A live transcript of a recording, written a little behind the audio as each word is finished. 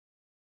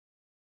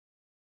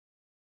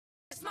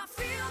It's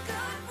my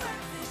feel-good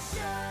breakfast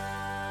show.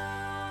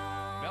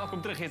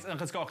 Welkom terug, jy's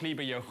ingeskakel hier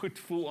by jou Goed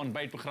Voel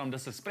ontbytprogram.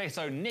 Dis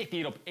Espresso net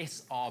hier op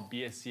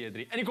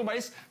SABC3. In die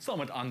kombuis saam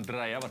met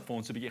Andrea wat vir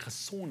ons 'n bietjie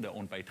gesonde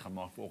ontbyt gaan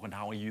maak vanoggend.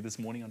 How are you this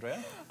morning, Andrea?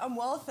 I'm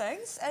well,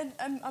 thanks. And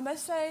I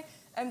must say,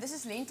 this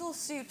is lentil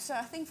soup, so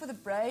I think for the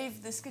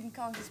brave, this can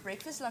count as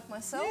breakfast like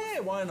myself.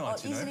 Yeah, why not?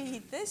 I'll easily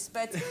eat this,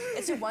 but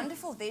it's a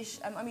wonderful dish.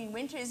 I mean,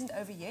 winter isn't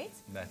over yet.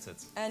 That's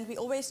it. And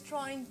we're always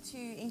trying to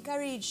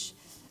encourage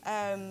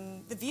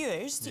the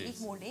viewers to eat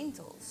more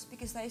lentils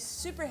because they're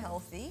super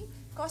healthy,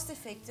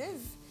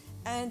 cost-effective,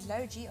 and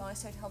low GI,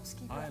 so it helps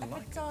keep your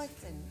appetite.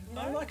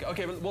 I like it.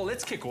 Okay, well,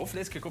 let's kick off.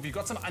 You've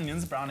got some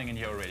onions browning in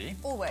here already.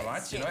 Always, all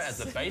right, you know, as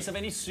the base of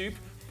any soup,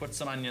 put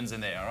some onions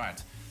in there, all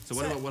right. So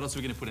what else are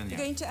we going to put in here?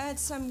 We're going to add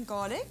some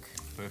garlic.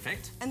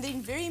 Perfect. And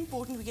then, very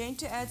important, we're going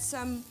to add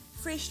some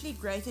freshly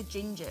grated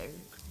ginger.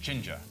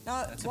 Ginger.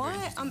 Now,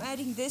 why I'm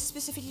adding this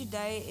specifically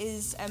today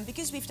is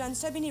because we've done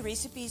so many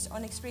recipes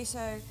on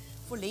Espresso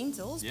for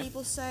lentils.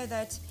 People say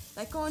that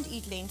they can't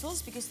eat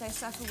lentils because they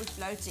suffer with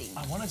bloating.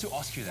 I wanted to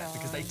ask you that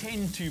because they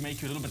tend to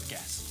make you a little bit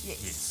gassy.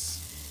 Yes.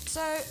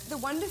 So the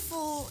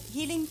wonderful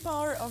healing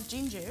power of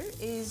ginger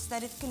is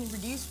that it can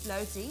reduce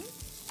bloating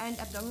and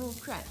abdominal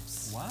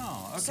cramps.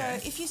 Wow, okay. So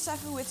if you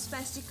suffer with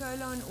spastic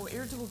colon or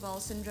irritable bowel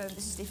syndrome,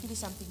 this is definitely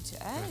something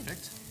to add.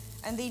 Perfect.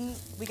 And then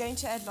we're going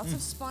to add lots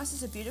of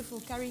spices, a beautiful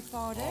curry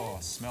powder. Oh,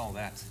 smell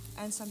that.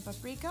 And some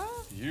paprika.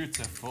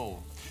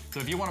 Beautiful. So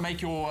if you want to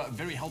make your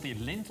very healthy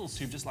lentil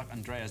soup, just like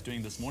Andrea is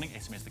doing this morning,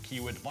 SMS the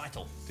keyword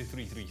VITAL to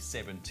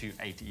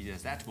 33728. Easy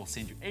as that. We'll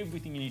send you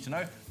everything you need to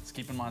know. Just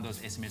keep in mind those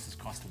SMSs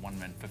cost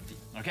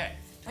R1.50. Okay.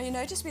 And you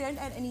notice we don't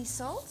add any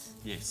salt?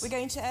 Yes. We're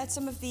going to add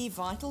some of the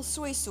Vital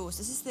soy sauce.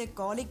 This is the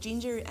garlic,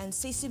 ginger and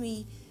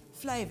sesame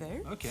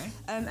flavor. Okay.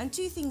 And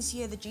two things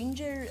here. The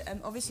ginger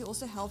obviously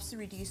also helps to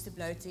reduce the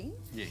bloating.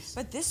 Yes.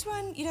 But this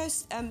one, you know,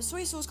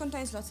 soy sauce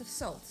contains lots of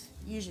salt,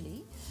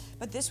 usually.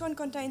 But this one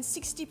contains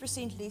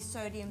 60% less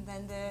sodium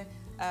than the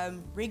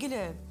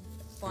regular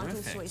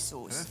Vital soy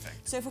sauce.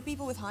 Perfect. So for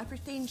people with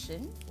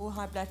hypertension or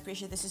high blood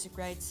pressure, this is a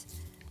great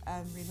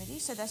remedy.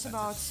 So that's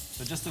about...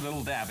 So just a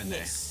little dab in there.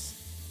 Yes.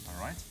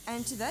 All right.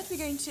 And to that, we're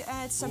going to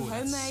add some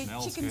homemade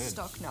chicken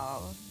stock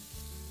now.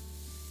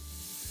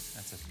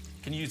 That's it.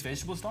 Can you use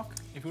vegetable stock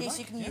if you would Yes, like?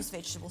 you can use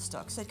vegetable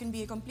stock. So it can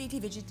be a completely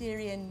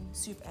vegetarian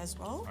soup as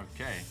well.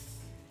 Okay.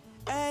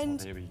 And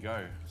there we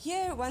go.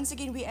 Here, once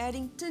again, we're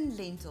adding tinned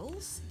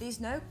lentils. There's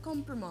no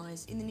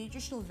compromise in the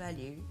nutritional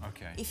value.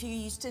 Okay. If you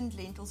use tinned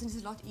lentils, and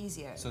it's a lot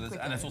easier. So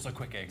and it's also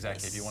quicker,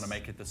 exactly, if you want to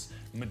make it this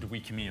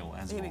midweek meal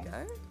as well. There we go.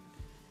 Okay.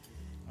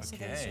 So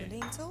there's your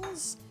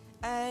lentils.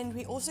 And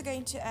we're also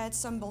going to add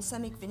some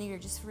balsamic vinegar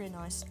just for a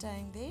nice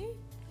tang there.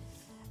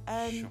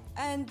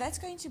 And that's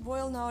going to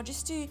boil now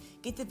just to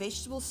get the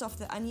vegetables off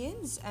the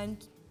onions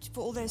and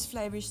for all those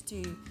flavors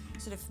to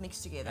sort of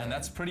mix together. And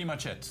that's pretty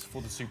much it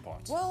for the soup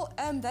part. Well,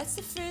 that's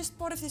the first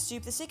part of the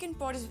soup. The second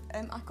part is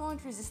I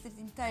can't resist the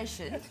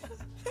temptation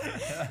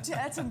to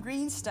add some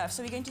green stuff.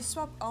 So we're going to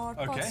swap our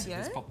pots here.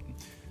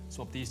 Let's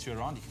swap these two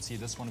around. You can see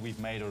this one we've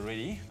made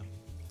already.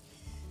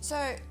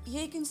 So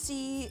here you can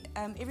see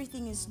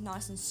everything is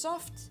nice and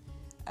soft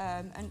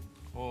and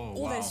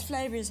all those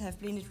flavors have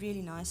blended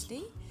really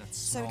nicely. That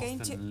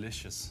smells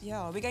delicious.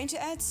 We're going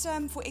to add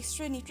some for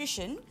extra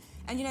nutrition.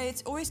 And you know,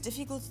 it's always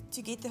difficult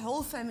to get the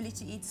whole family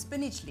to eat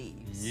spinach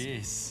leaves.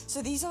 Yes.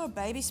 So these are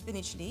baby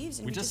spinach leaves.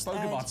 And we just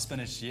spoke about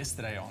spinach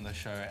yesterday on the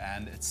show,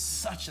 and it's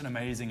such an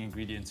amazing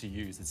ingredient to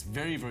use. It's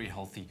very, very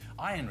healthy,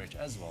 iron rich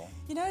as well.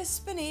 You know,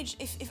 spinach,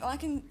 if I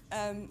can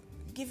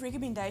give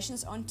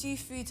recommendations on two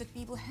foods that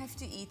people have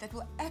to eat that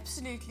will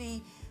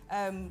absolutely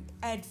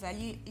add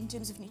value in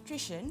terms of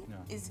nutrition,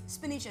 is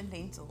spinach and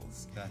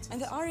lentils. And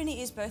the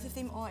irony is both of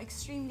them are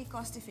extremely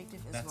cost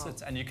effective as well.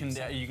 That's it, and you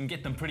can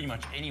get them pretty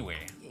much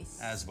anywhere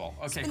as well.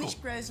 Okay,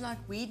 spinach grows like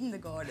weed in the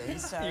garden.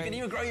 So you can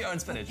even grow your own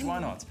spinach, why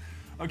not?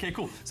 Okay,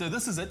 cool. So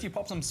this is it, you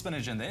pop some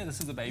spinach in there.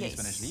 This is the baby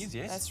spinach leaves,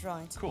 yes? That's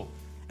right. Cool.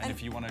 And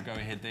if you want to go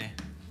ahead there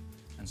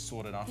and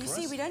sort it out for us.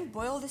 You see, we don't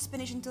boil the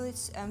spinach until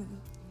it's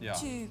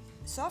too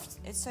soft,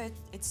 so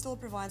it still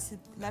provides a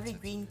lovely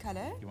green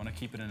colour. You want to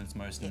keep it in its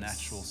most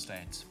natural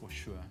state, for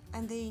sure.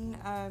 And then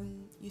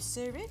you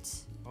serve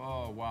it.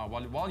 Oh, wow.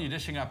 While you're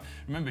dishing up,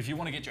 remember, if you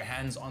want to get your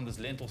hands on this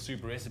lentil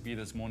soup recipe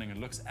this morning, it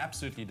looks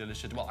absolutely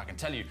delicious. Well, I can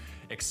tell you,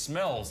 it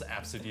smells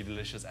absolutely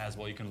delicious as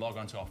well. You can log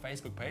on to our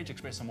Facebook page,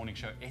 Espresso Morning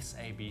Show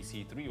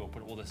SABC3. We'll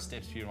put all the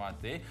steps for you right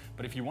there.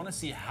 But if you want to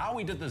see how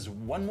we did this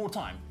one more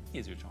time,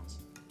 here's your chance.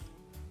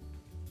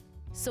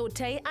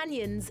 Saute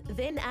onions,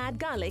 then add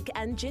garlic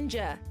and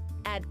ginger.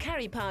 Add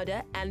curry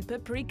powder and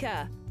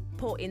paprika.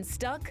 Pour in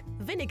stock,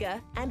 vinegar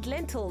and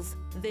lentils,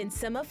 then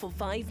simmer for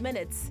 5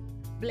 minutes.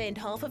 Blend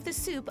half of the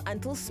soup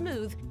until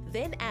smooth,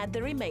 then add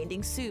the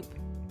remaining soup.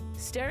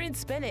 Stir in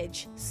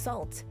spinach,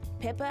 salt,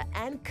 pepper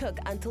and cook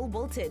until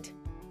wilted.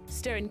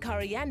 Stir in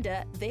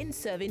coriander, then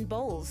serve in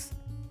bowls.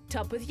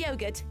 Top with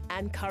yogurt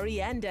and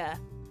coriander.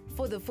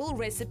 For the full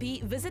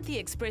recipe, visit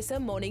the Espresso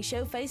Morning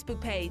Show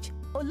Facebook page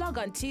or log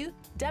on to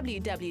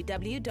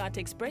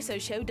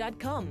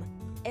www.espressoshow.com.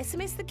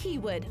 SMS the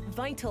keyword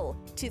VITAL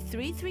to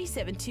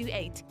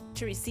 33728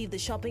 to receive the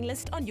shopping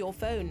list on your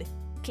phone.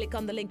 Click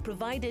on the link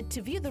provided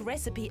to view the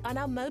recipe on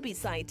our Mobi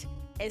site.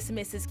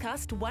 SMSs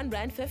cost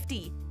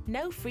R1.50.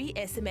 No free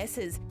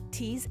SMSs.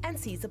 T's and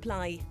C's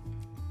apply.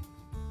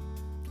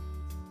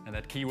 And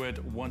that keyword,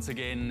 once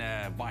again,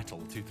 VITAL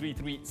to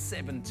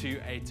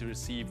 33728 to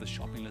receive the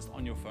shopping list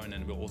on your phone.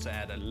 And we'll also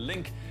add a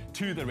link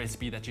to the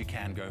recipe that you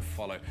can go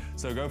follow.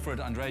 So go for it,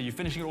 Andrea. You're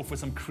finishing it off with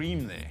some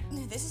cream there.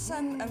 This is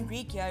some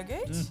Greek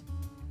yogurt.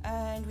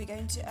 And we're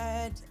going to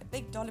add a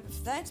big dollop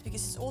of that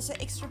because it's also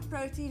extra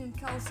protein and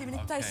calcium and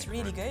it tastes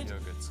really good.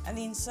 Yogurt. And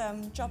then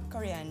some chopped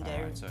coriander.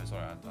 All right, so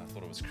sorry, I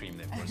thought it was cream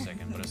there for a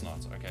second, but it's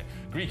not. Okay,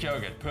 Greek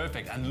yogurt,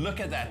 perfect. And look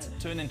at that,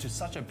 turn into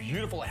such a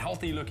beautiful,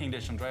 healthy-looking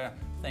dish, Andrea.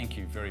 Thank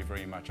you very,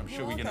 very much. I'm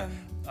sure we're gonna.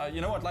 You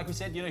know what? Like we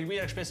said, we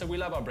at Expresso, we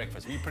love our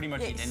breakfast. We pretty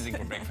much eat anything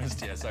for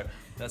breakfast here, so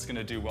that's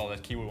gonna do well.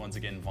 That keyword once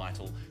again,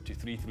 VITAL to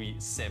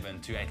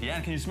 33728.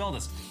 Leanne, can you smell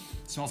this?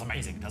 It smells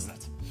amazing, doesn't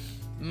it?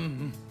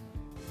 Mm-hmm.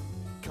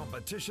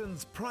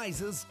 Competitions,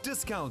 prizes,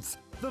 discounts.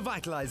 The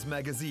Vitalize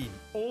magazine.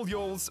 All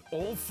yours,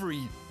 all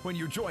free when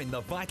you join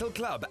the Vital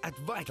Club at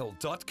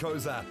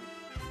vital.coza.